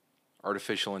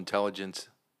Artificial intelligence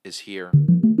is here.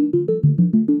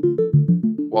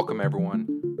 Welcome, everyone.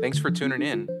 Thanks for tuning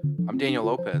in. I'm Daniel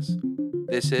Lopez.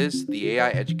 This is the AI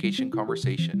Education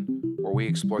Conversation, where we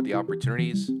explore the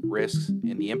opportunities, risks,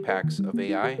 and the impacts of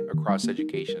AI across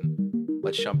education.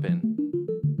 Let's jump in.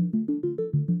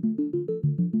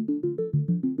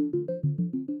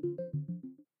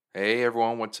 Hey,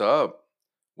 everyone, what's up?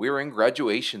 We're in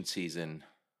graduation season,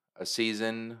 a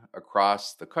season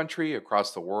across the country,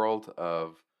 across the world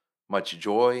of much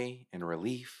joy and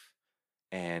relief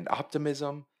and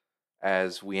optimism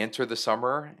as we enter the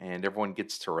summer and everyone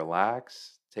gets to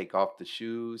relax, take off the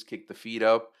shoes, kick the feet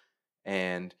up,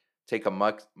 and take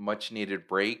a much needed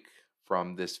break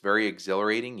from this very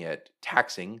exhilarating yet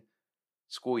taxing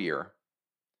school year.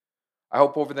 I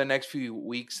hope over the next few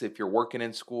weeks, if you're working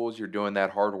in schools, you're doing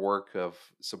that hard work of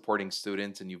supporting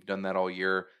students and you've done that all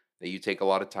year, that you take a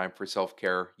lot of time for self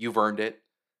care. You've earned it.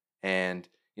 And,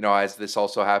 as this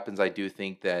also happens, I do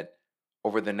think that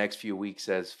over the next few weeks,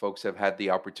 as folks have had the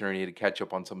opportunity to catch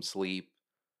up on some sleep,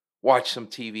 watch some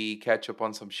TV, catch up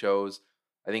on some shows,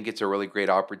 I think it's a really great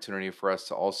opportunity for us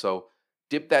to also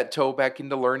dip that toe back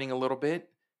into learning a little bit.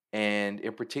 And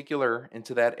in particular,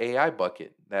 into that AI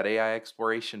bucket, that AI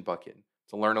exploration bucket,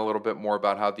 to learn a little bit more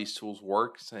about how these tools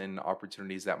works and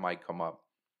opportunities that might come up.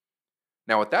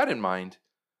 Now, with that in mind,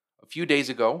 a few days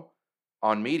ago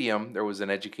on Medium, there was an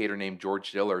educator named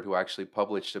George Dillard who actually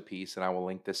published a piece, and I will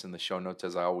link this in the show notes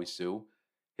as I always do.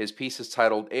 His piece is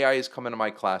titled AI is Coming to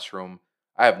My Classroom.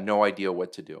 I have no idea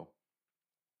what to do.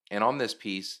 And on this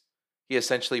piece, he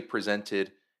essentially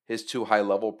presented his two high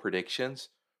level predictions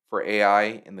for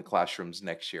AI in the classrooms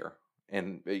next year.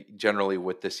 And generally,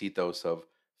 with this ethos of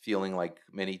feeling like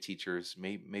many teachers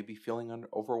may be feeling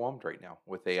overwhelmed right now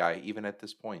with AI, even at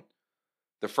this point.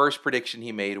 The first prediction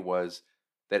he made was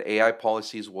that AI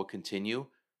policies will continue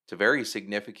to vary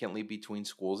significantly between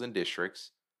schools and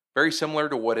districts, very similar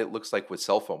to what it looks like with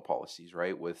cell phone policies,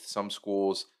 right? With some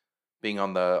schools being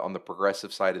on the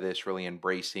progressive side of this, really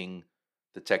embracing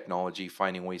the technology,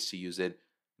 finding ways to use it,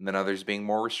 and then others being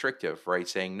more restrictive, right?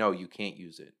 Saying no, you can't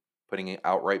use it, putting in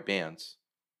outright bans.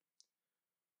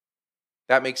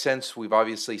 That makes sense. We've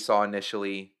obviously saw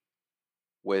initially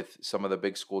with some of the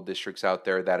big school districts out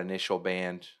there that initial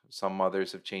ban. Some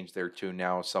others have changed their tune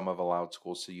now. Some have allowed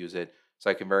schools to use it. So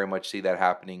I can very much see that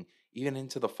happening even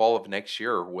into the fall of next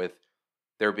year with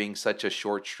there being such a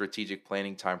short strategic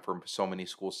planning time for so many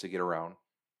schools to get around.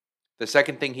 The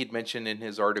second thing he'd mentioned in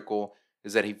his article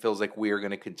is that he feels like we are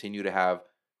going to continue to have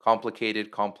complicated,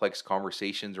 complex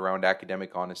conversations around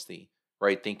academic honesty,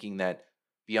 right? Thinking that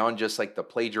beyond just like the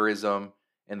plagiarism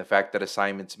and the fact that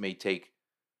assignments may take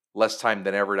less time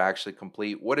than ever to actually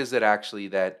complete. What is it actually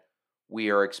that we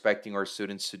are expecting our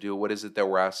students to do? What is it that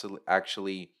we're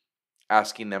actually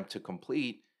asking them to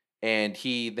complete? And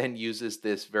he then uses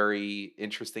this very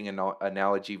interesting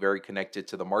analogy, very connected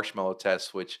to the marshmallow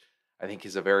test, which I think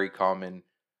is a very common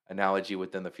analogy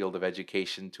within the field of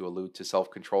education to allude to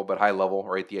self control, but high level,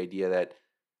 right? The idea that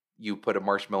you put a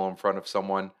marshmallow in front of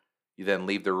someone, you then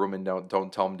leave the room and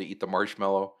don't tell them to eat the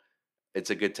marshmallow. It's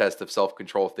a good test of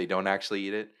self-control if they don't actually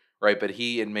eat it, right? But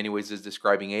he, in many ways, is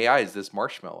describing AI as this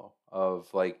marshmallow of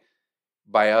like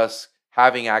by us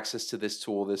having access to this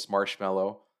tool, this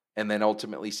marshmallow, and then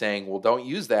ultimately saying, well, don't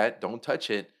use that, don't touch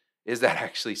it. Is that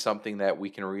actually something that we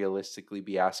can realistically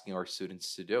be asking our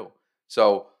students to do?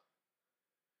 So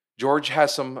George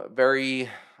has some very,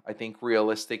 I think,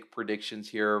 realistic predictions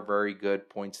here, very good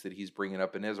points that he's bringing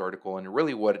up in his article. And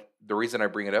really, what the reason I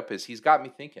bring it up is he's got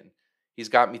me thinking. He's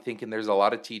got me thinking there's a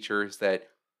lot of teachers that,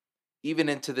 even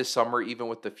into this summer, even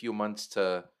with the few months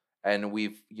to, and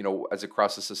we've, as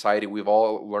across the society, we've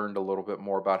all learned a little bit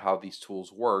more about how these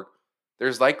tools work.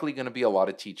 There's likely going to be a lot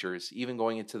of teachers, even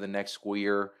going into the next school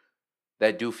year,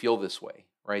 that do feel this way,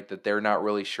 right? That they're not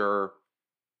really sure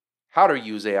how to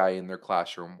use AI in their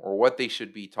classroom or what they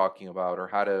should be talking about or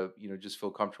how to, just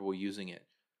feel comfortable using it.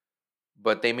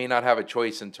 But they may not have a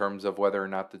choice in terms of whether or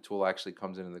not the tool actually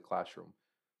comes into the classroom.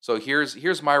 So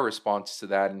here's my response to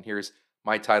that and here's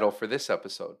my title for this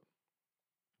episode.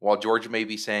 While George may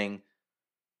be saying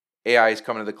AI is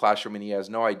coming to the classroom and he has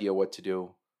no idea what to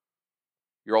do,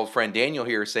 your old friend Daniel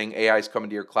here is saying AI is coming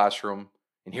to your classroom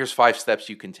and here's 5 steps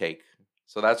you can take.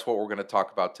 So that's what we're going to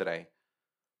talk about today.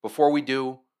 Before we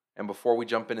do, and before we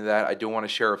jump into that, I do want to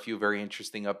share a few very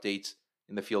interesting updates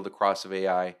in the field across of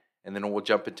AI, and then we'll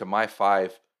jump into my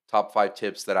top five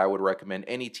tips that I would recommend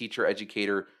any teacher,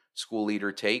 educator, school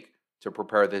leader take to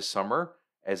prepare this summer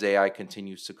as AI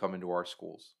continues to come into our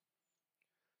schools.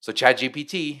 So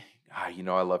ChatGPT, I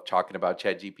love talking about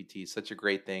ChatGPT. It's such a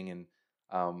great thing, and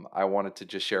I wanted to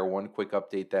just share one quick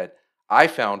update that I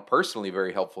found personally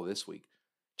very helpful this week.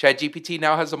 ChatGPT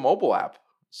now has a mobile app.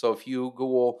 So if you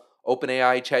Google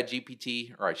OpenAI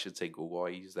ChatGPT, or I should say Google, I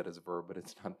use that as a verb, but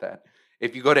it's not that.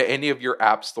 If you go to any of your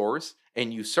app stores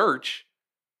and you search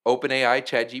OpenAI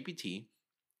ChatGPT,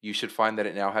 you should find that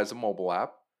it now has a mobile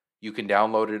app. You can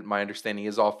download it. My understanding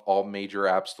is off all major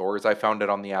app stores. I found it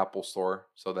on the Apple Store,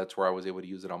 so that's where I was able to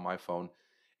use it on my phone.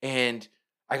 And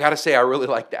I gotta say, I really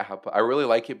like the app. I really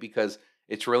like it because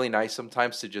it's really nice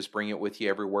sometimes to just bring it with you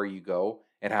everywhere you go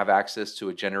and have access to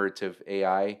a generative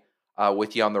AI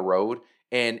with you on the road.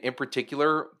 And in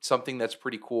particular, something that's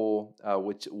pretty cool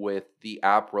with the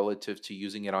app relative to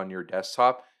using it on your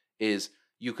desktop is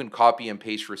you can copy and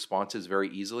paste responses very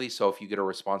easily. So if you get a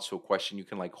response to a question, you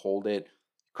can like hold it,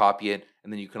 copy it,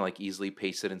 and then you can like easily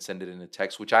paste it and send it in a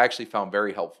text, which I actually found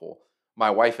very helpful. My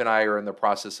wife and I are in the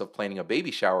process of planning a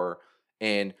baby shower,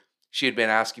 and she had been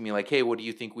asking me like, "Hey, what do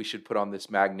you think we should put on this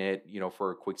magnet,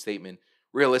 for a quick statement?"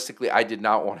 Realistically, I did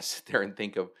not want to sit there and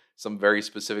think of some very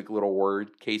specific little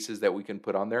word cases that we can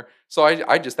put on there. So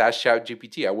I just asked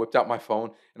ChatGPT. I whipped out my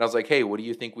phone and I was like, "Hey, what do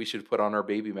you think we should put on our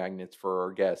baby magnets for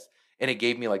our guests?" And it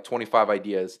gave me like 25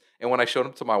 ideas. And when I showed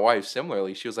them to my wife,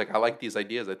 similarly, she was like, "I like these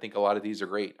ideas. I think a lot of these are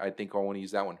great. I think I want to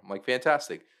use that one." I'm like,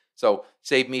 "Fantastic." So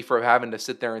saved me from having to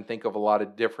sit there and think of a lot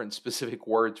of different specific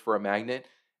words for a magnet.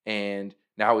 And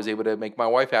now I was able to make my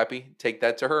wife happy, take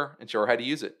that to her and show her how to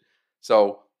use it.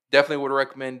 So definitely would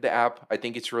recommend the app. I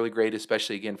think it's really great,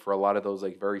 especially again for a lot of those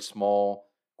like very small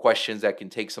questions that can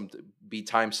take be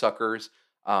time suckers.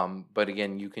 But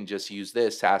again, you can just use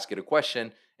this to ask it a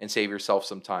question and save yourself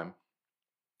some time.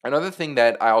 Another thing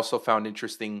that I also found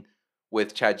interesting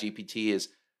with ChatGPT is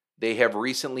they have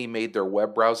recently made their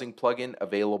web browsing plugin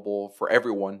available for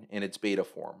everyone in its beta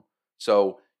form.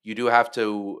 So you do have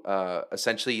to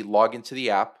essentially log into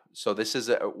the app. So this is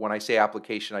when I say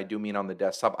application, I do mean on the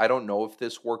desktop. I don't know if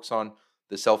this works on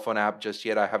the cell phone app just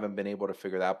yet. I haven't been able to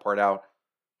figure that part out,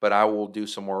 but I will do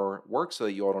some more work so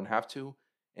that you all don't have to,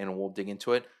 and we'll dig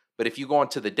into it. But if you go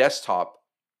onto the desktop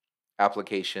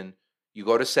application, you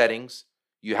go to settings.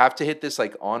 You have to hit this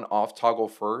like on off toggle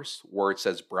first where it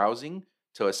says browsing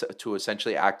to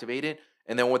essentially activate it.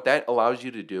 And then what that allows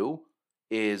you to do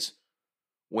is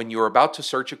when you're about to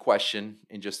search a question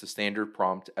in just the standard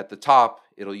prompt, at the top,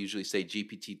 it'll usually say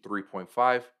GPT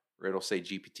 3.5 or it'll say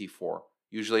GPT 4.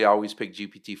 Usually I always pick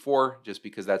GPT 4 just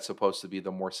because that's supposed to be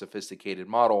the more sophisticated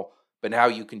model. But now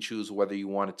you can choose whether you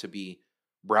want it to be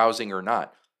browsing or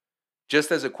not.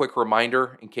 Just as a quick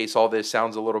reminder, in case all this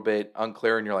sounds a little bit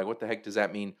unclear and you're like, what the heck does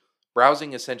that mean?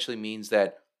 Browsing essentially means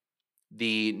that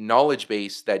the knowledge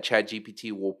base that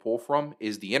ChatGPT will pull from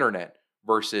is the internet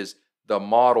versus the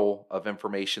model of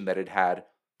information that it had.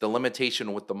 The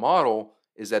limitation with the model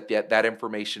is that that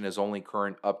information is only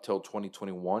current up till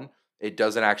 2021. It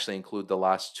doesn't actually include the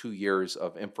last 2 years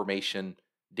of information,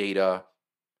 data,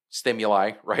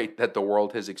 stimuli, right, that the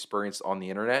world has experienced on the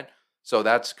internet. So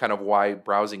that's kind of why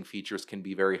browsing features can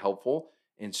be very helpful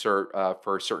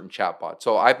for certain chatbots.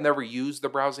 So I've never used the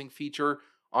browsing feature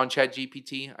on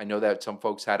ChatGPT. I know that some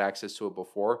folks had access to it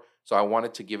before, so I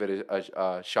wanted to give it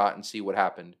a shot and see what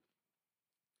happened.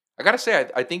 I gotta say,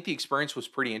 I think the experience was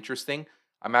pretty interesting.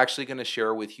 I'm actually going to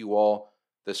share with you all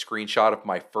the screenshot of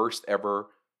my first ever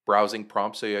browsing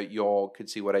prompt so you all could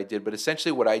see what I did. But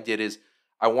essentially, what I did is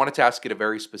I wanted to ask it a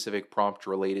very specific prompt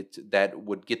related to that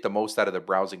would get the most out of the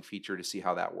browsing feature to see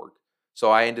how that worked. So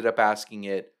I ended up asking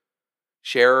it,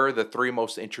 share the three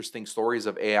most interesting stories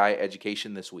of AI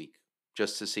education this week,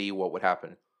 just to see what would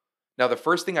happen. Now, the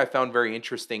first thing I found very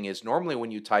interesting is normally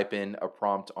when you type in a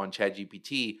prompt on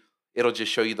ChatGPT, it'll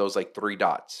just show you those like three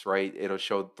dots, right? It'll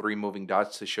show three moving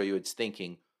dots to show you it's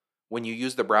thinking. When you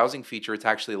use the browsing feature, it's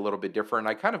actually a little bit different.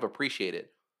 I kind of appreciate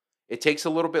it. It takes a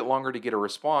little bit longer to get a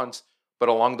response, but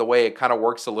along the way, it kind of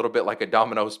works a little bit like a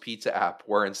Domino's pizza app,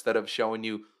 where instead of showing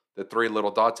you the three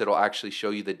little dots, it'll actually show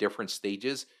you the different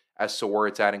stages as to where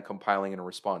it's at in compiling and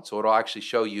response. So it'll actually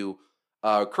show you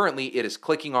currently it is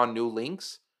clicking on new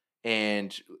links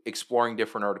and exploring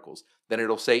different articles. Then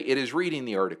it'll say it is reading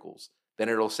the articles. Then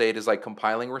it'll say it is like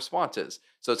compiling responses.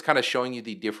 So it's kind of showing you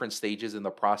the different stages in the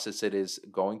process it is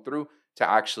going through to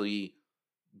actually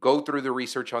go through the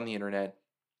research on the internet,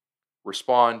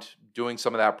 respond, doing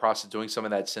some of that process, doing some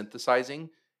of that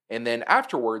synthesizing. And then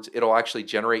afterwards, it'll actually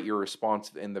generate your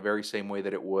response in the very same way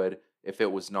that it would if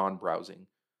it was non browsing.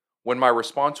 When my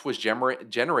response was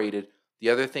generated, the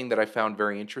other thing that I found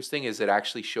very interesting is it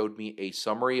actually showed me a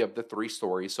summary of the three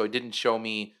stories. So it didn't show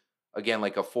me, again,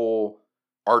 like a full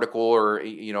article or,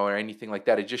 or anything like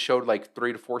that. It just showed like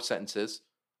 3 to 4 sentences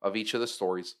of each of the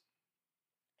stories.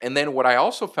 And then what I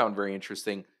also found very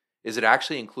interesting is it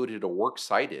actually included a works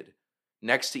cited.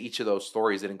 next to each of those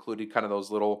stories, it included kind of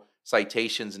those little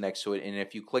citations next to it. And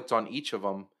if you clicked on each of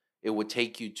them, it would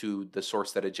take you to the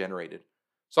source that it generated.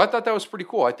 So I thought that was pretty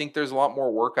cool. I think there's a lot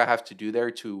more work I have to do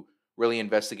there to really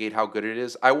investigate how good it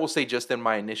is. I will say, just in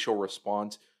my initial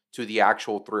response to the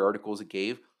actual three articles it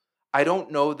gave, I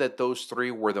don't know that those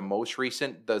three were the most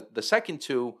recent. The second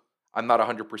two, I'm not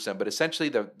 100%, but essentially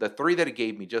the three that it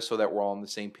gave me, just so that we're all on the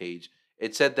same page,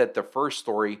 it said that the first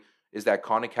story is that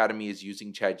Khan Academy is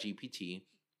using ChatGPT.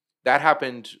 That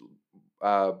happened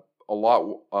uh, a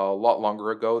lot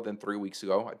longer ago than 3 weeks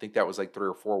ago. I think that was like 3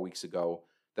 or 4 weeks ago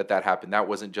that happened. That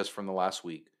wasn't just from the last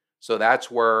week. So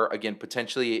that's where, again,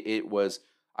 potentially it was.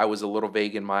 I was a little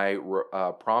vague in my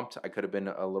prompt. I could have been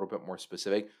a little bit more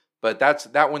specific, but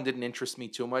that one didn't interest me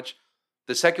too much.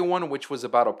 The second one, which was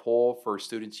about a poll for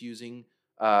students using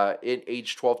it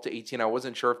age 12 to 18, I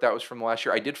wasn't sure if that was from last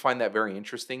year. I did find that very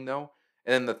interesting though.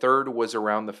 And then the third was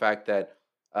around the fact that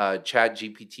Chat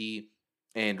GPT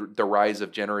and the rise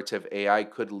of generative AI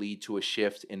could lead to a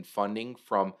shift in funding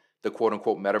from the quote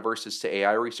unquote metaverses to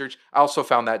AI research. I also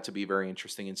found that to be very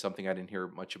interesting and something I didn't hear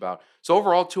much about. So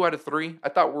overall, 2 out of 3 I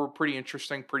thought were pretty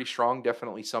interesting, pretty strong.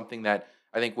 Definitely something that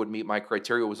I think would meet my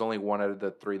criteria. It was only 1 out of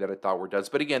the 3 that I thought were duds.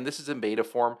 But again, this is in beta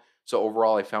form. So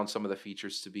overall, I found some of the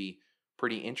features to be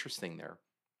pretty interesting there.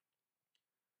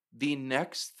 The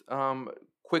next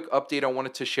quick update I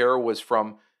wanted to share was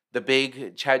from the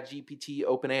big ChatGPT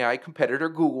OpenAI competitor,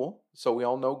 Google. So we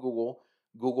all know Google.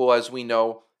 Google, as we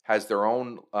know, has their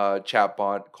own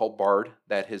chatbot called Bard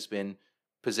that has been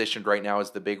positioned right now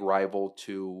as the big rival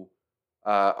to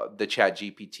the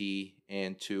ChatGPT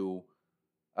and to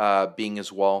Bing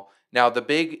as well. Now, the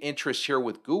big interest here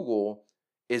with Google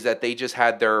is that they just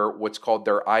had their what's called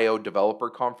their I/O Developer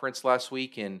Conference last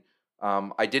week, and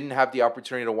I didn't have the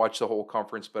opportunity to watch the whole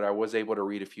conference, but I was able to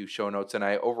read a few show notes, and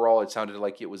I overall it sounded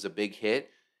like it was a big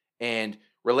hit. And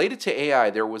related to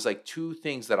AI, there was like two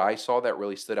things that I saw that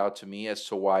really stood out to me as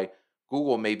to why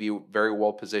Google may be very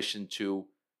well positioned to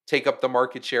take up the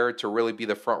market share to really be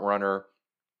the front runner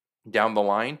down the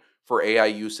line for AI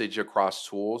usage across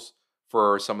tools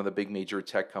for some of the big major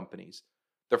tech companies.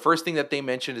 The first thing that they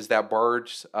mentioned is that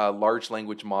Bard's large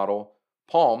language model,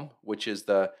 Palm, which is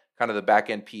the kind of the back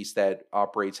end piece that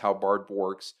operates how Bard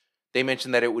works. They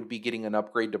mentioned that it would be getting an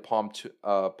upgrade to Palm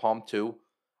 2.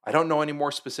 I don't know any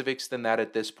more specifics than that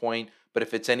at this point, but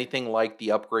if it's anything like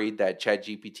the upgrade that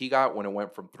ChatGPT got when it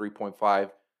went from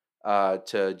 3.5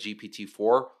 to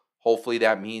GPT-4, hopefully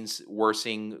that means we're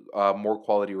seeing more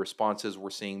quality responses,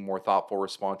 we're seeing more thoughtful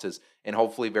responses, and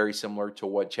hopefully very similar to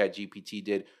what ChatGPT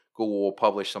did, Google will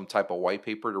publish some type of white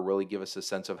paper to really give us a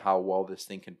sense of how well this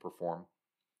thing can perform.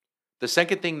 The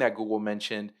second thing that Google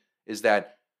mentioned is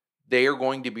that they are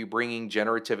going to be bringing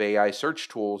generative AI search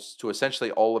tools to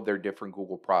essentially all of their different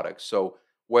Google products. So,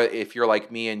 what if you're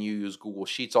like me and you use Google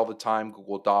Sheets all the time,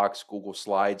 Google Docs, Google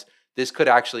Slides, this could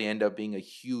actually end up being a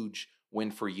huge win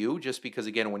for you just because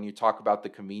again, when you talk about the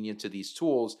convenience of these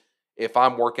tools, if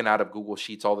I'm working out of Google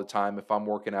Sheets all the time, if I'm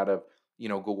working out of,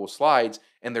 Google Slides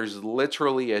and there's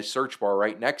literally a search bar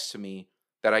right next to me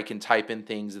that I can type in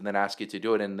things and then ask it to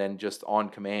do it and then just on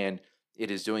command it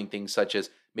is doing things such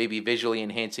as maybe visually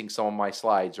enhancing some of my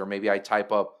slides, or maybe I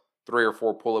type up 3 or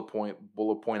 4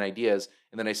 bullet point ideas,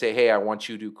 and then I say, "Hey, I want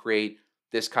you to create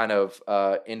this kind of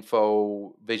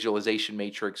info visualization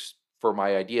matrix for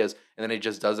my ideas," and then it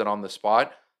just does it on the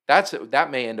spot. That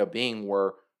may end up being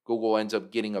where Google ends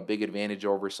up getting a big advantage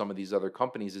over some of these other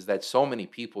companies. Is that so many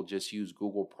people just use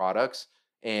Google products,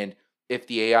 and if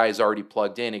the AI is already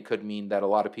plugged in, it could mean that a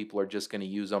lot of people are just going to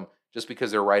use them just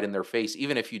because they're right in their face,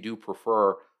 even if you do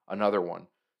prefer another one.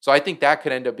 So I think that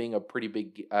could end up being a pretty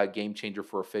big game changer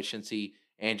for efficiency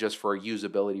and just for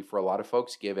usability for a lot of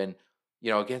folks, given,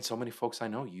 again, so many folks I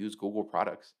know use Google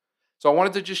products. So I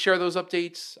wanted to just share those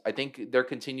updates. I think there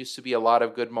continues to be a lot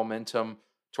of good momentum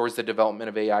towards the development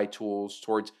of AI tools,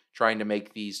 towards trying to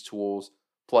make these tools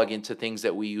plug into things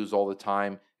that we use all the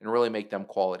time and really make them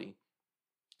quality.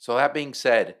 So that being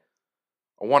said,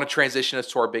 I want to transition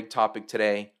us to our big topic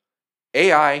today.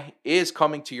 AI is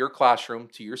coming to your classroom,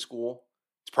 to your school.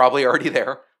 It's probably already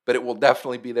there, but it will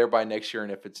definitely be there by next year.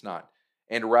 And if it's not,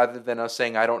 and rather than us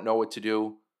saying, I don't know what to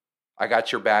do, I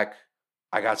got your back.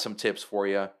 I got some tips for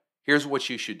you. Here's what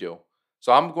you should do.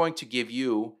 So I'm going to give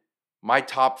you my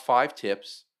top 5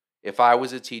 tips. If I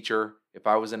was a teacher, if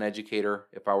I was an educator,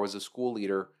 if I was a school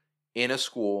leader in a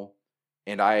school,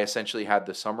 and I essentially had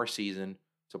the summer season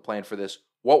to plan for this,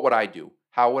 what would I do?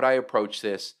 How would I approach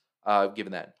this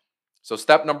given that? So,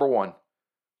 step number one,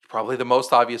 probably the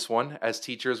most obvious one. As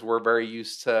teachers, we're very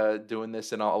used to doing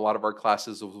this in a lot of our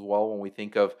classes as well when we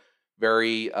think of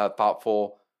very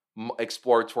thoughtful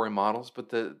exploratory models, but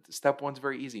the step one's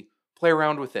very easy. Play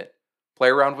around with it. Play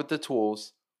around with the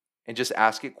tools and just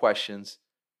ask it questions,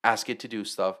 ask it to do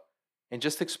stuff, and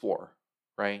just explore,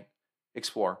 right?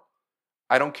 Explore.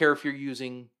 I don't care if you're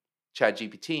using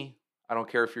ChatGPT. I don't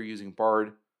care if you're using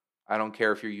Bard. I don't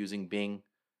care if you're using Bing.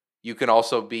 You can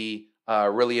also be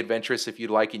really adventurous if you'd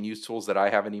like and use tools that I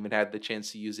haven't even had the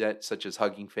chance to use yet, such as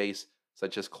Hugging Face,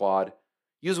 such as Claude.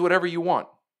 Use whatever you want.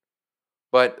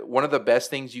 But one of the best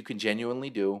things you can genuinely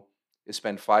do is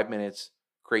spend 5 minutes,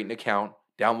 create an account,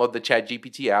 download the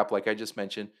ChatGPT app, like I just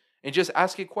mentioned, and just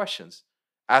ask it questions.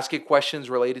 Ask it questions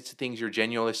related to things you're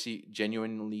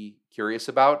genuinely curious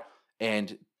about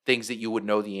and things that you would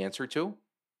know the answer to,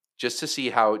 just to see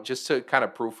how, just to kind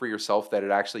of prove for yourself that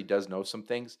it actually does know some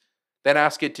things. Then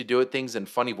ask it to do it things in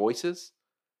funny voices.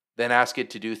 Then ask it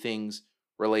to do things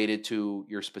related to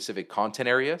your specific content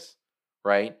areas,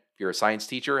 right? If you're a science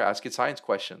teacher, ask it science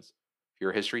questions. If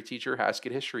you're a history teacher, ask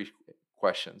it history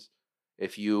questions.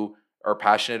 If you are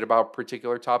passionate about a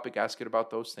particular topic, ask it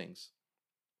about those things.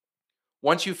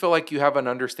 Once you feel like you have an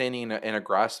understanding and a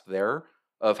grasp there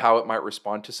of how it might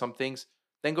respond to some things,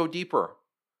 then go deeper.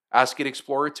 Ask it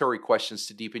exploratory questions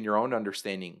to deepen your own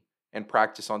understanding and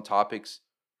practice on topics,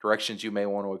 directions you may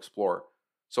want to explore.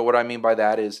 So, what I mean by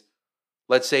that is,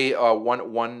 let's say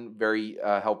one very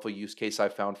helpful use case I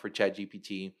found for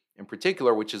ChatGPT in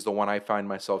particular, which is the one I find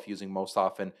myself using most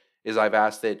often, is I've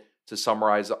asked it to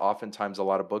summarize oftentimes a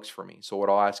lot of books for me. So what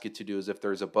I'll ask it to do is if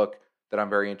there's a book that I'm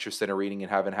very interested in reading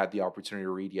and haven't had the opportunity to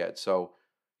read yet. So,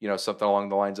 something along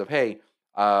the lines of, hey,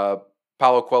 uh,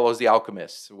 Paulo Coelho's The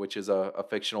Alchemist, which is a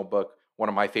fictional book, one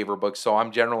of my favorite books. So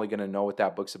I'm generally going to know what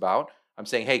that book's about. I'm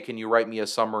saying, hey, can you write me a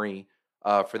summary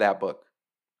for that book?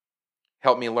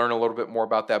 Help me learn a little bit more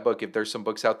about that book. If there's some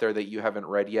books out there that you haven't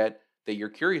read yet that you're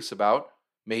curious about,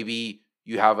 maybe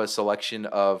you have a selection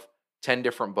of 10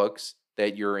 different books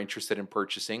that you're interested in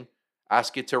purchasing.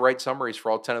 Ask it to write summaries for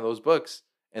all 10 of those books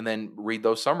and then read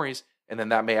those summaries. And then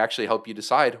that may actually help you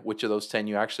decide which of those 10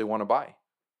 you actually want to buy.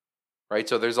 Right.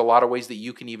 So there's a lot of ways that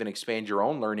you can even expand your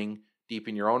own learning,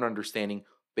 deepen your own understanding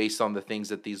based on the things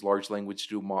that these large language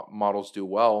models do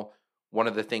well. One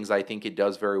of the things I think it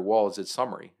does very well is its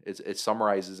summary. It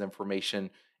summarizes information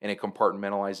and it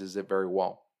compartmentalizes it very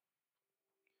well.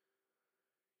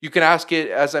 You can ask it,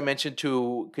 as I mentioned,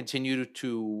 to continue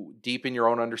to deepen your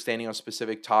own understanding on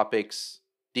specific topics,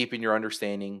 deepen your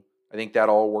understanding. I think that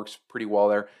all works pretty well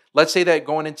there. Let's say that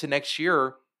going into next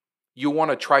year, you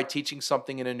want to try teaching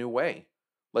something in a new way.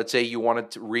 Let's say you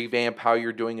want to revamp how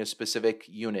you're doing a specific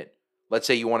unit. Let's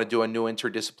say you want to do a new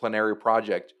interdisciplinary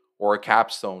project or a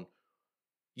capstone.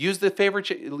 Use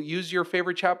your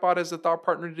favorite chatbot as a thought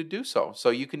partner to do so. So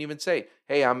you can even say,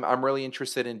 "Hey, I'm really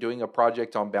interested in doing a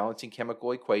project on balancing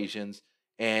chemical equations,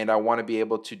 and I want to be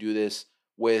able to do this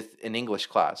with an English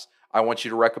class. I want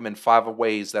you to recommend 5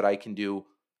 ways that I can do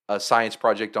a science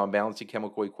project on balancing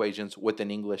chemical equations with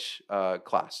an English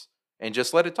class." And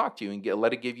just let it talk to you and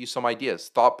let it give you some ideas.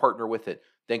 Thought partner with it.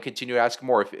 Then continue to ask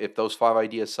more. If those 5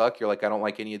 ideas suck, you're like, I don't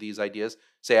like any of these ideas.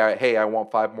 Say, hey, I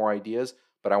want 5 more ideas,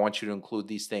 but I want you to include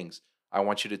these things. I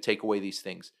want you to take away these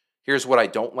things. Here's what I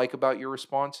don't like about your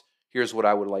response. Here's what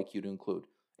I would like you to include.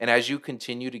 And as you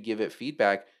continue to give it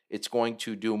feedback, it's going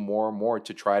to do more and more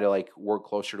to try to like work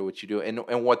closer to what you do.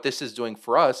 And what this is doing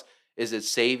for us is it's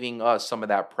saving us some of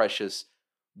that precious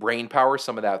brain power,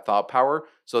 some of that thought power,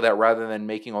 so that rather than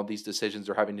making all these decisions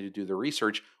or having to do the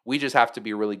research, we just have to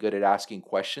be really good at asking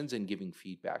questions and giving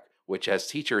feedback, which as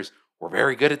teachers, we're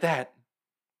very good at that.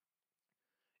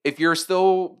 If you're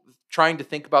still trying to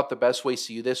think about the best ways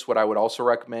to do this, what I would also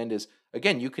recommend is,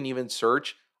 again, you can even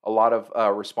search a lot of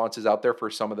responses out there for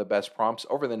some of the best prompts.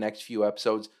 Over the next few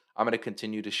episodes, I'm going to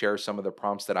continue to share some of the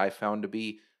prompts that I found to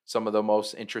be some of the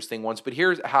most interesting ones. But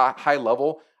here's high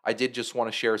level. I did just want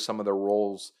to share some of the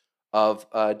roles of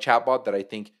a chatbot that I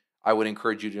think I would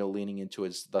encourage you to leaning into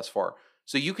as thus far.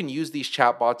 So you can use these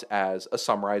chatbots as a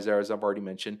summarizer, as I've already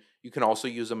mentioned. You can also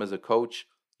use them as a coach.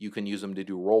 You can use them to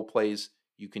do role plays.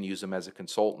 You can use them as a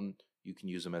consultant. You can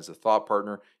use them as a thought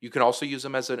partner. You can also use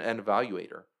them as an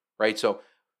evaluator, right? So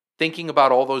thinking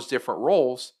about all those different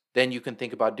roles, then you can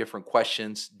think about different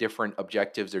questions, different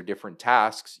objectives, or different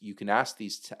tasks. You can ask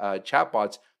these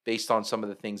chatbots based on some of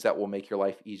the things that will make your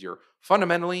life easier.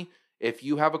 Fundamentally, if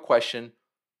you have a question,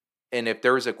 and if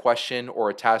there is a question or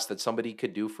a task that somebody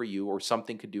could do for you or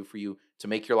something could do for you to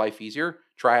make your life easier,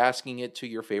 try asking it to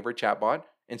your favorite chatbot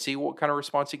and see what kind of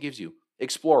response it gives you.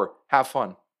 Explore, have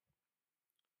fun.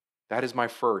 That is my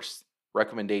first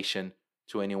recommendation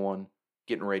to anyone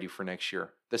getting ready for next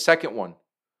year. The second one,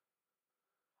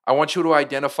 I want you to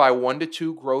identify 1 to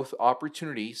 2 growth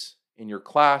opportunities in your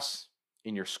class,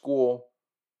 in your school,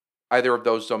 either of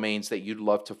those domains that you'd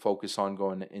love to focus on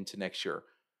going into next year.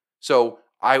 So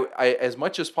I as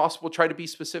much as possible try to be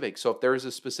specific. So if there is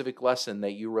a specific lesson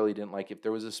that you really didn't like, if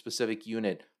there was a specific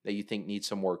unit that you think needs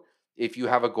some work, if you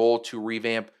have a goal to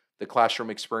revamp the classroom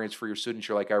experience for your students,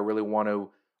 you're like, I really want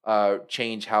to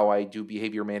change how I do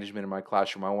behavior management in my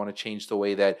classroom. I want to change the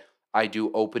way that I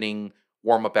do opening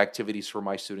warm up activities for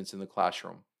my students in the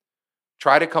classroom.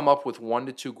 Try to come up with 1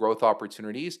 to 2 growth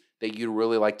opportunities that you'd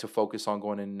really like to focus on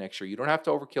going into next year. You don't have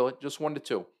to overkill it, just 1 to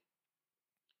 2.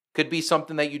 Could be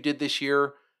something that you did this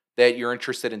year that you're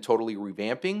interested in totally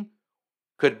revamping.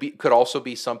 Could also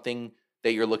be something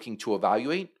that you're looking to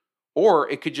evaluate, or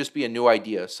it could just be a new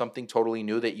idea, something totally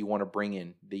new that you want to bring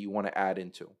in, that you want to add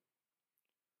into.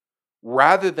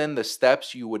 Rather than the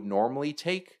steps you would normally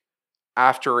take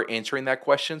after answering that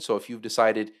question. So if you've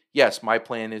decided, yes, my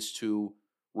plan is to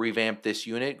revamp this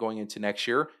unit going into next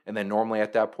year, and then normally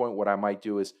at that point, what I might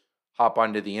do is hop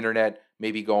onto the internet,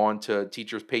 maybe go on to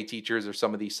Teachers Pay Teachers or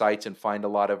some of these sites and find a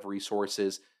lot of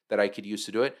resources that I could use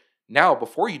to do it. Now,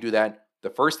 before you do that, the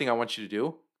first thing I want you to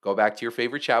do, go back to your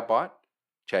favorite chatbot,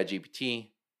 ChatGPT,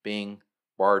 Bing,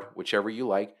 Bard, whichever you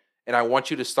like, and I want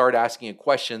you to start asking it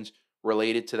questions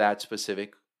related to that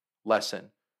specific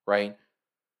lesson, right?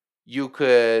 You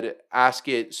could ask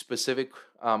it specific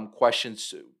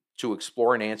questions to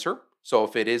explore and answer. So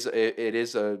if it is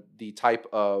the type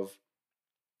of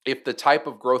if the type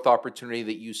of growth opportunity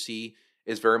that you see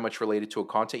is very much related to a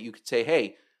content, you could say,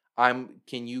 "Hey,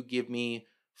 can you give me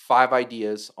 5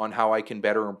 ideas on how I can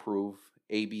better improve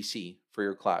ABC for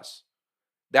your class?"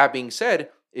 That being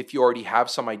said, if you already have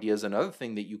some ideas, another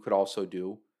thing that you could also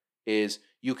do is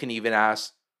you can even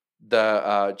ask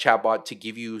the chatbot to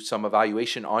give you some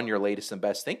evaluation on your latest and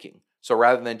best thinking. So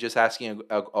rather than just asking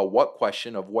a what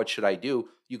question of what should I do,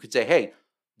 you could say, hey,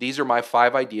 these are my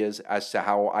 5 ideas as to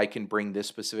how I can bring this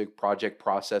specific project,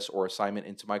 process, or assignment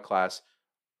into my class.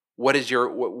 What is your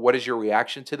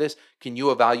reaction to this? Can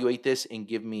you evaluate this and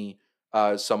give me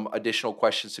some additional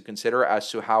questions to consider as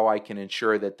to how I can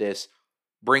ensure that this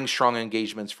brings strong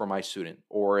engagements for my student,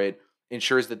 or it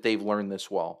ensures that they've learned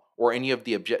this well, or any of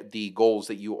the goals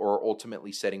that you are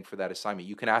ultimately setting for that assignment.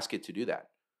 You can ask it to do that.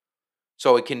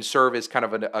 So it can serve as kind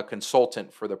of a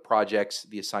consultant for the projects,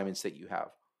 the assignments that you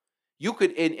have. You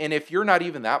could, and if you're not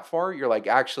even that far, you're like,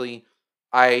 actually,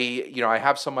 I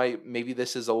have maybe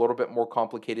this is a little bit more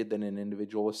complicated than an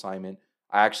individual assignment.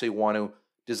 I actually want to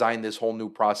design this whole new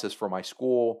process for my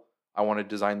school. I want to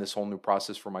design this whole new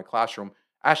process for my classroom.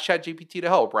 Ask ChatGPT to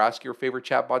help, or ask your favorite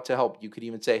chatbot to help. You could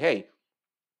even say, hey,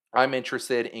 I'm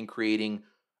interested in creating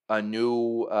a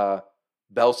new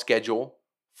bell schedule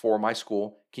for my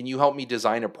school. Can you help me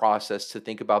design a process to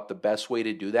think about the best way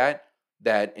to do that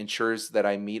that ensures that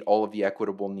I meet all of the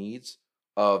equitable needs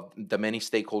of the many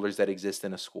stakeholders that exist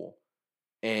in a school?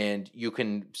 And you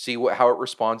can see how it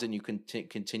responds, and you can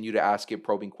continue to ask it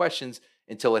probing questions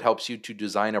until it helps you to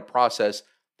design a process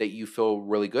that you feel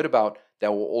really good about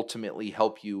that will ultimately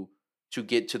help you to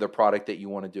get to the product that you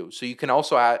want to do. So you can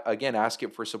also again ask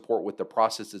it for support with the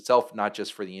process itself, not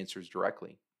just for the answers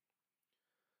directly.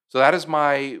 So that is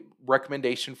my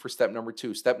recommendation for step number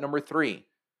 2. Step number 3,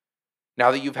 now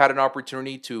that you've had an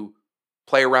opportunity to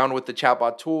play around with the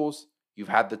chatbot tools, you've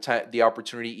had the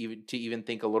opportunity even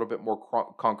think a little bit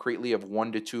more concretely of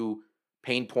 1 to 2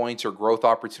 pain points or growth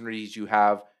opportunities you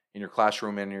have in your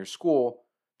classroom and in your school.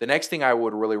 The next thing I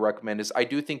would really recommend is, I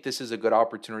do think this is a good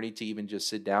opportunity to even just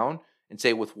sit down and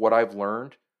say, with what I've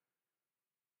learned,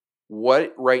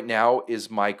 what right now is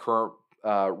my current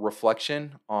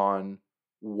reflection on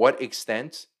what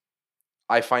extent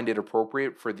I find it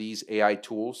appropriate for these AI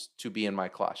tools to be in my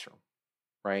classroom,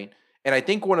 right? And I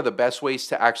think one of the best ways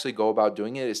to actually go about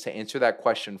doing it is to answer that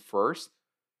question first,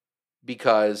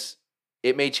 because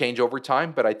it may change over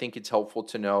time, but I think it's helpful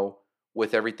to know,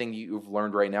 with everything you've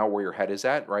learned right now, where your head is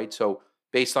at, right? So,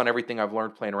 based on everything I've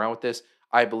learned playing around with this,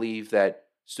 I believe that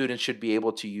students should be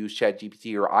able to use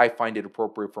ChatGPT, or I find it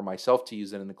appropriate for myself to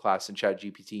use it in the class in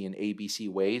ChatGPT in ABC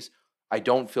ways. I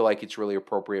don't feel like it's really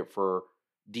appropriate for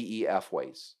DEF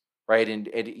ways, right? And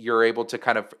you're able to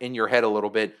kind of, in your head a little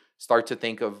bit, start to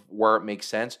think of where it makes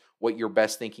sense, what your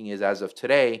best thinking is as of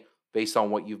today, based on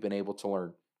what you've been able to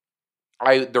learn.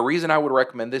 The reason I would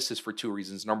recommend this is for 2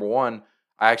 reasons. Number one,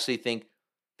 I actually think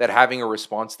that having a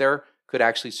response there could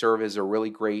actually serve as a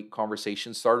really great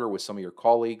conversation starter with some of your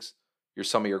colleagues,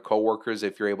 some of your coworkers.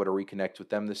 If you're able to reconnect with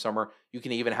them this summer, you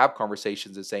can even have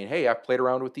conversations and saying, "Hey, I've played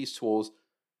around with these tools.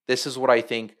 This is what I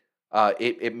think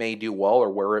it may do well,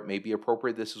 or where it may be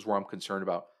appropriate. This is where I'm concerned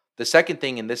about." The second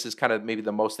thing, and this is kind of maybe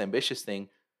the most ambitious thing,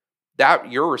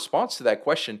 that your response to that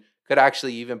question could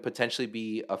actually even potentially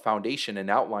be a foundation, an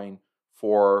outline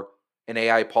for an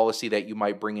AI policy that you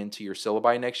might bring into your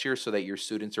syllabi next year so that your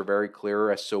students are very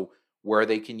clear as to where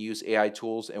they can use AI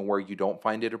tools and where you don't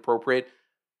find it appropriate.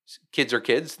 Kids are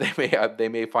kids. They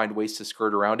may find ways to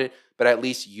skirt around it, but at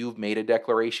least you've made a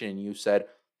declaration and you said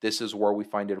this is where we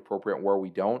find it appropriate and where we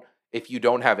don't. If you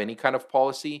don't have any kind of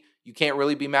policy, you can't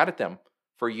really be mad at them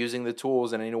for using the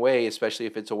tools in any way, especially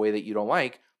if it's a way that you don't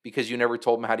like, because you never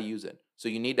told them how to use it. So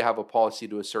you need to have a policy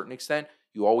to a certain extent.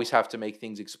 You always have to make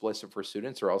things explicit for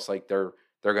students, or else like they're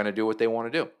going to do what they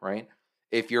want to do, right?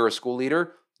 If you're a school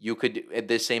leader, you could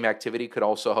this same activity could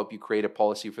also help you create a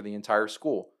policy for the entire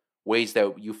school, ways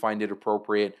that you find it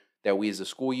appropriate that we as a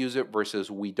school use it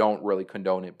versus we don't really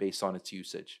condone it based on its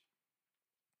usage.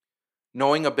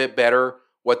 Knowing a bit better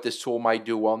what this tool might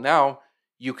do well now,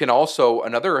 you can also,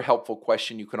 another helpful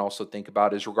question you can also think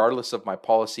about is, regardless of my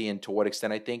policy and to what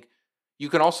extent I think, you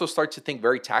can also start to think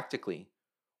very tactically.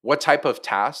 What type of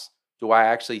tasks do I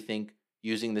actually think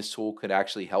using this tool could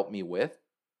actually help me with?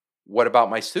 What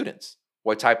about my students?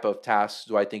 What type of tasks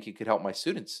do I think it could help my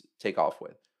students take off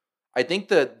with? I think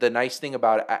the nice thing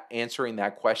about answering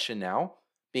that question now,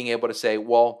 being able to say,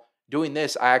 well, doing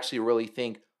this, I actually really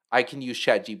think I can use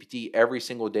ChatGPT every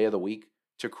single day of the week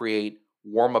to create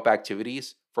warm up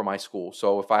activities for my school.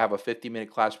 So if I have a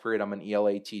 50-minute class period, I'm an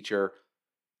ELA teacher,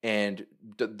 and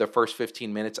the first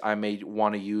 15 minutes, I may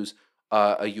want to use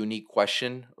a unique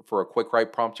question for a quick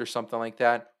write prompt or something like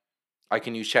that. I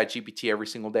can use ChatGPT every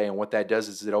single day. And what that does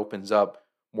is it opens up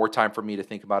more time for me to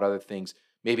think about other things.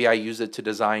 Maybe I use it to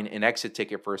design an exit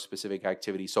ticket for a specific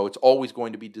activity. So it's always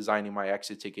going to be designing my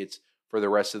exit tickets for the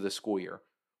rest of the school year,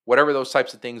 whatever those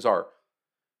types of things are.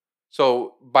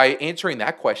 So by answering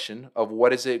that question of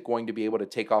what is it going to be able to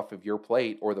take off of your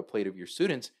plate or the plate of your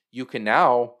students, you can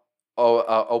now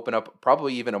open up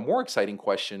probably even a more exciting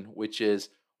question, which is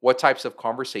what types of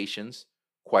conversations,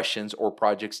 questions, or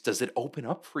projects does it open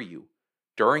up for you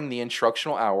during the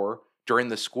instructional hour, during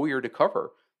the school year to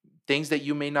cover? Things that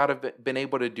you may not have been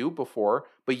able to do before,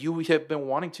 but you have been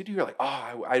wanting to do. You're like,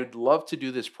 oh, I'd love to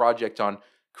do this project on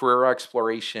career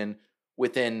exploration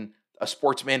within a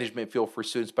sports management field for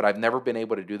students, but I've never been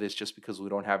able to do this just because we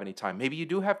don't have any time. Maybe you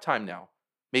do have time now.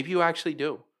 Maybe you actually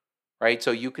do, right?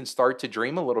 So you can start to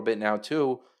dream a little bit now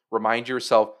too. Remind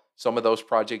yourself some of those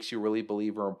projects you really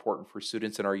believe are important for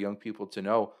students and our young people to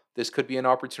know. This could be an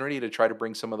opportunity to try to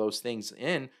bring some of those things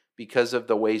in because of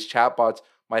the ways chatbots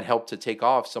might help to take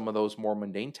off some of those more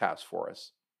mundane tasks for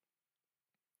us.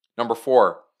 Number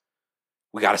 4,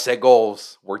 we got to set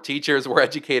goals. We're teachers, we're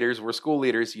educators, we're school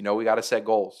leaders. We got to set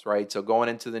goals, right? So going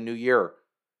into the new year,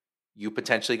 you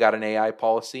potentially got an AI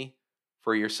policy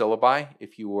for your syllabi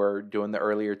if you were doing the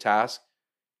earlier task.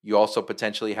 You also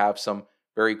potentially have some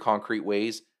very concrete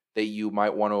ways that you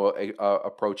might want to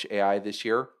approach AI this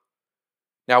year.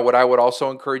 Now, what I would also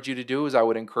encourage you to do is I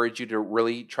would encourage you to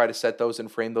really try to set those and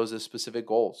frame those as specific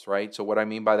goals, right? So what I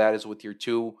mean by that is with your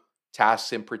 2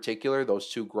 tasks in particular, those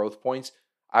 2 growth points,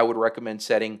 I would recommend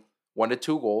setting 1 to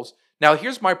 2 goals. Now,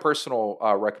 here's my personal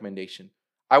recommendation.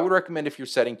 I would recommend, if you're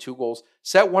setting 2 goals,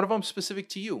 set one of them specific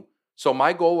to you. So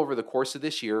my goal over the course of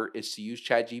this year is to use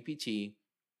ChatGPT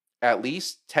at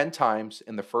least 10 times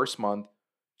in the first month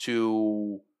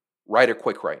to write a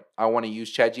quick write. I want to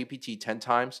use ChatGPT 10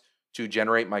 times to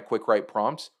generate my quick write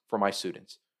prompts for my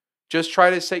students. Just try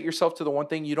to set yourself to the one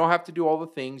thing. You don't have to do all the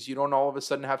things. You don't all of a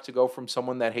sudden have to go from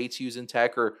someone that hates using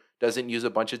tech or doesn't use a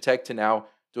bunch of tech to now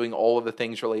doing all of the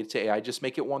things related to AI. Just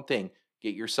make it one thing.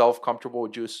 Get yourself comfortable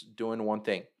with just doing one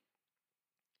thing.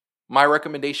 My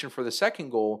recommendation for the second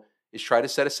goal is try to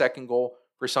set a second goal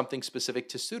for something specific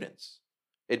to students.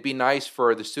 It'd be nice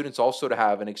for the students also to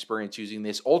have an experience using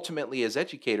this. Ultimately, as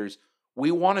educators,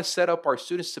 we want to set up our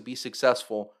students to be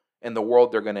successful in the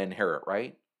world they're going to inherit,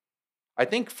 right? I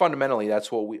think fundamentally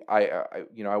that's what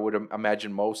I would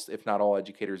imagine most, if not all,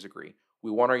 educators agree.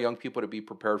 We want our young people to be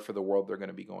prepared for the world they're going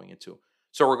to be going into.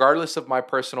 So regardless of my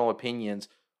personal opinions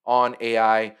on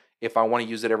AI, if I want to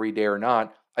use it every day or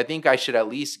not, I think I should at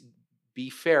least be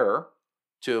fair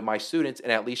to my students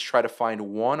and at least try to find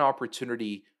one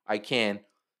opportunity I can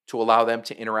to allow them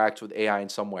to interact with AI in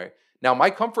some way. Now,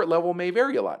 my comfort level may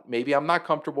vary a lot. Maybe I'm not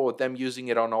comfortable with them using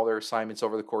it on all their assignments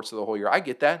over the course of the whole year. I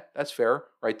get that. That's fair,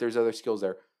 right? There's other skills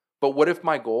there. But what if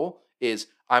my goal is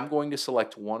I'm going to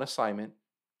select one assignment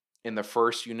in the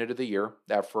first unit of the year,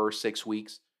 that first 6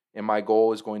 weeks, and my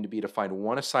goal is going to be to find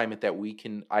one assignment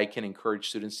that I can encourage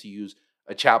students to use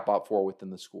a chatbot for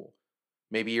within the school.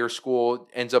 Maybe your school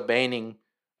ends up banning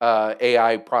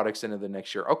AI products into the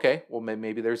next year. Okay, well,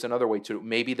 maybe there's another way to.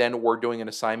 Maybe then we're doing an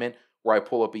assignment where I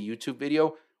pull up a YouTube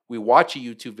video. We watch a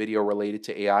YouTube video related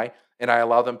to AI, and I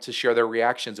allow them to share their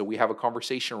reactions and we have a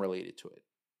conversation related to it.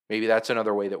 Maybe that's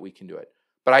another way that we can do it.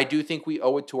 But I do think we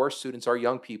owe it to our students, our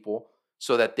young people,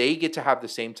 so that they get to have the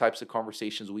same types of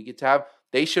conversations we get to have.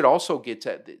 They should also get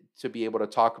to be able to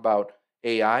talk about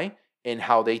AI and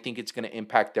how they think it's going to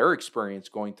impact their experience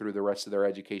going through the rest of their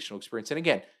educational experience. And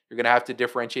again, you're going to have to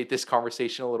differentiate this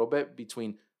conversation a little bit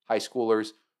between high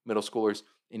schoolers, middle schoolers,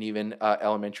 and even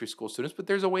elementary school students. But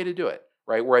there's a way to do it,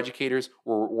 right? We're educators,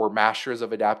 we're masters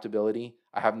of adaptability.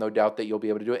 I have no doubt that you'll be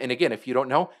able to do it. And again, if you don't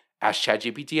know, ask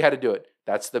ChatGPT how to do it.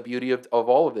 That's the beauty of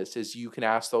all of this, is you can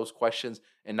ask those questions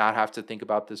and not have to think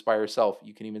about this by yourself.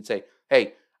 You can even say,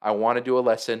 hey, I want to do a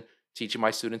lesson teaching my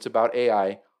students about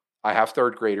AI. I have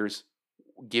third graders.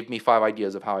 Give me 5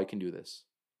 ideas of how I can do this.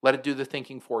 Let it do the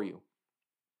thinking for you.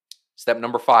 Step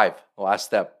number 5, the last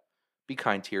step, be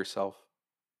kind to yourself.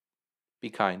 Be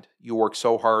kind. You work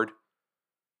so hard.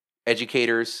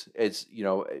 Educators, as you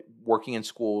know, working in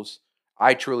schools,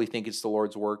 I truly think it's the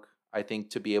Lord's work. I think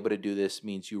to be able to do this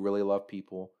means you really love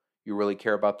people. You really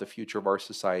care about the future of our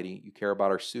society. You care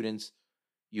about our students.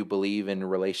 You believe in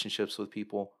relationships with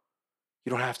people.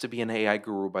 You don't have to be an AI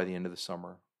guru by the end of the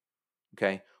summer.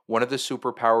 Okay? One of the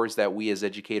superpowers that we as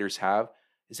educators have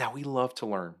is that we love to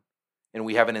learn. And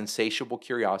we have an insatiable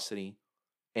curiosity.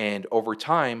 And over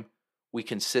time, we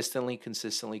consistently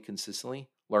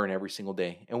learn every single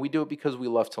day. And we do it because we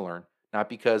love to learn, not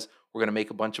because we're going to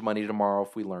make a bunch of money tomorrow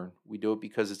if we learn. We do it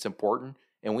because it's important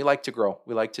and we like to grow.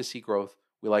 We like to see growth.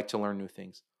 We like to learn new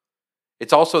things.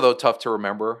 It's also, though, tough to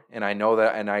remember. And I know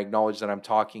that, and I acknowledge that I'm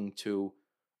talking to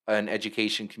an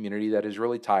education community that is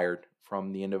really tired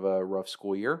from the end of a rough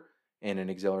school year and an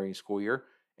exhilarating school year,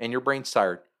 and your brain's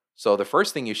tired. So the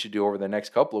first thing you should do over the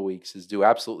next couple of weeks is do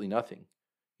absolutely nothing.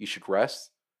 You should rest.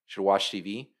 You should watch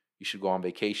TV. You should go on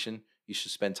vacation. You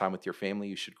should spend time with your family.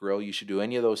 You should grill. You should do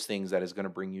any of those things that is going to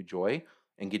bring you joy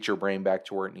and get your brain back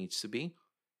to where it needs to be.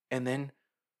 And then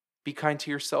be kind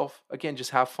to yourself. Again,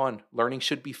 just have fun. Learning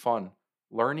should be fun.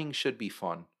 Learning should be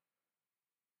fun.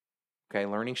 Okay,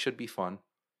 learning should be fun.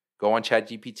 Go on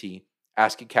ChatGPT.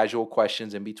 Ask it casual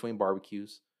questions in between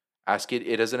barbecues. Ask it.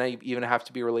 It doesn't even have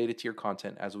to be related to your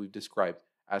content, as we've described.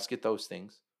 Ask it those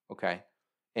things. Okay.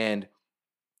 And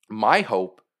my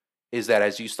hope is that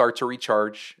as you start to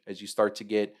recharge, as you start to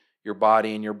get your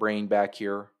body and your brain back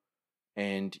here,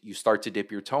 and you start to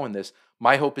dip your toe in this,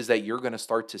 my hope is that you're going to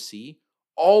start to see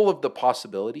all of the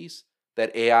possibilities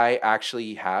that AI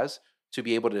actually has to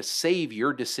be able to save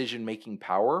your decision-making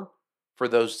power for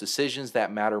those decisions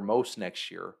that matter most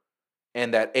next year.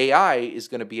 And that AI is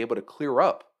going to be able to clear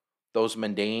up those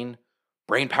mundane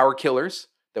brain power killers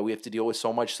that we have to deal with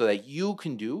so much so that you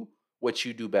can do what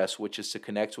you do best, which is to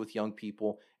connect with young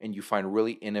people and you find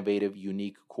really innovative,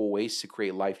 unique, cool ways to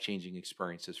create life-changing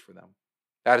experiences for them.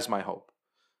 That is my hope.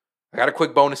 I got a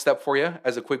quick bonus step for you.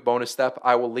 As a quick bonus step,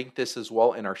 I will link this as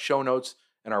well in our show notes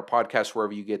and our podcast,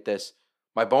 wherever you get this.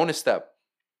 My bonus step,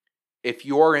 if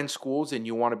you are in schools and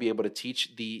you want to be able to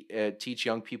teach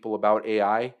young people about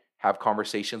AI, have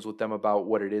conversations with them about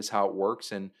what it is, how it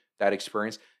works, and that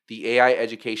experience, the AI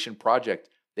Education Project,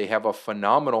 they have a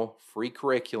phenomenal free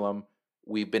curriculum.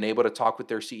 We've been able to talk with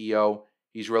their CEO.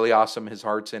 He's really awesome. His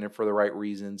heart's in it for the right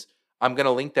reasons. I'm going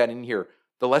to link that in here.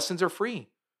 The lessons are free,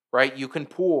 right? You can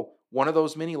pool one of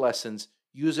those mini lessons,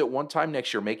 use it one time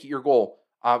next year, make it your goal.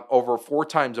 Over 4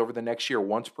 times over the next year,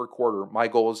 once per quarter, my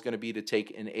goal is going to be to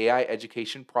take an AI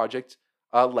Education Project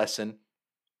lesson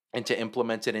and to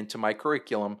implement it into my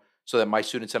curriculum so that my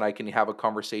students and I can have a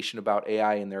conversation about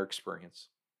AI and their experience.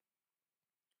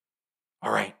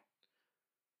 All right.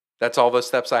 That's all the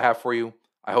steps I have for you.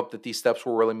 I hope that these steps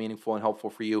were really meaningful and helpful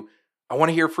for you. I want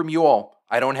to hear from you all.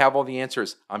 I don't have all the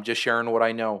answers. I'm just sharing what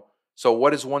I know. So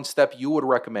what is one step you would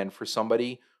recommend for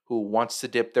somebody who wants to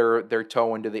dip their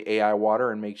toe into the AI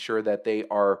water and make sure that they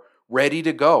are ready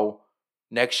to go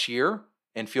next year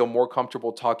and feel more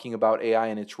comfortable talking about AI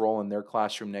and its role in their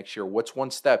classroom next year? What's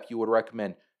one step you would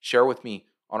recommend? Share with me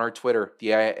on our Twitter,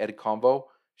 the AI Ed Convo.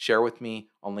 Share with me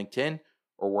on LinkedIn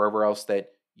or wherever else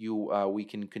that we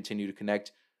can continue to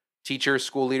connect. Teachers,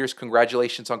 school leaders,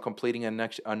 congratulations on completing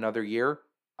another year.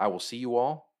 I will see you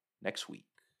all next week.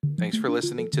 Thanks for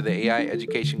listening to the AI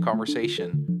Education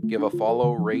Conversation. Give a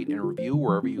follow, rate, and review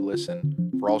wherever you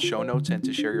listen. For all show notes and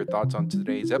to share your thoughts on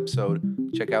today's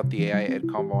episode, check out the AI Ed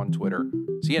Convo on Twitter.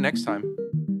 See you next time.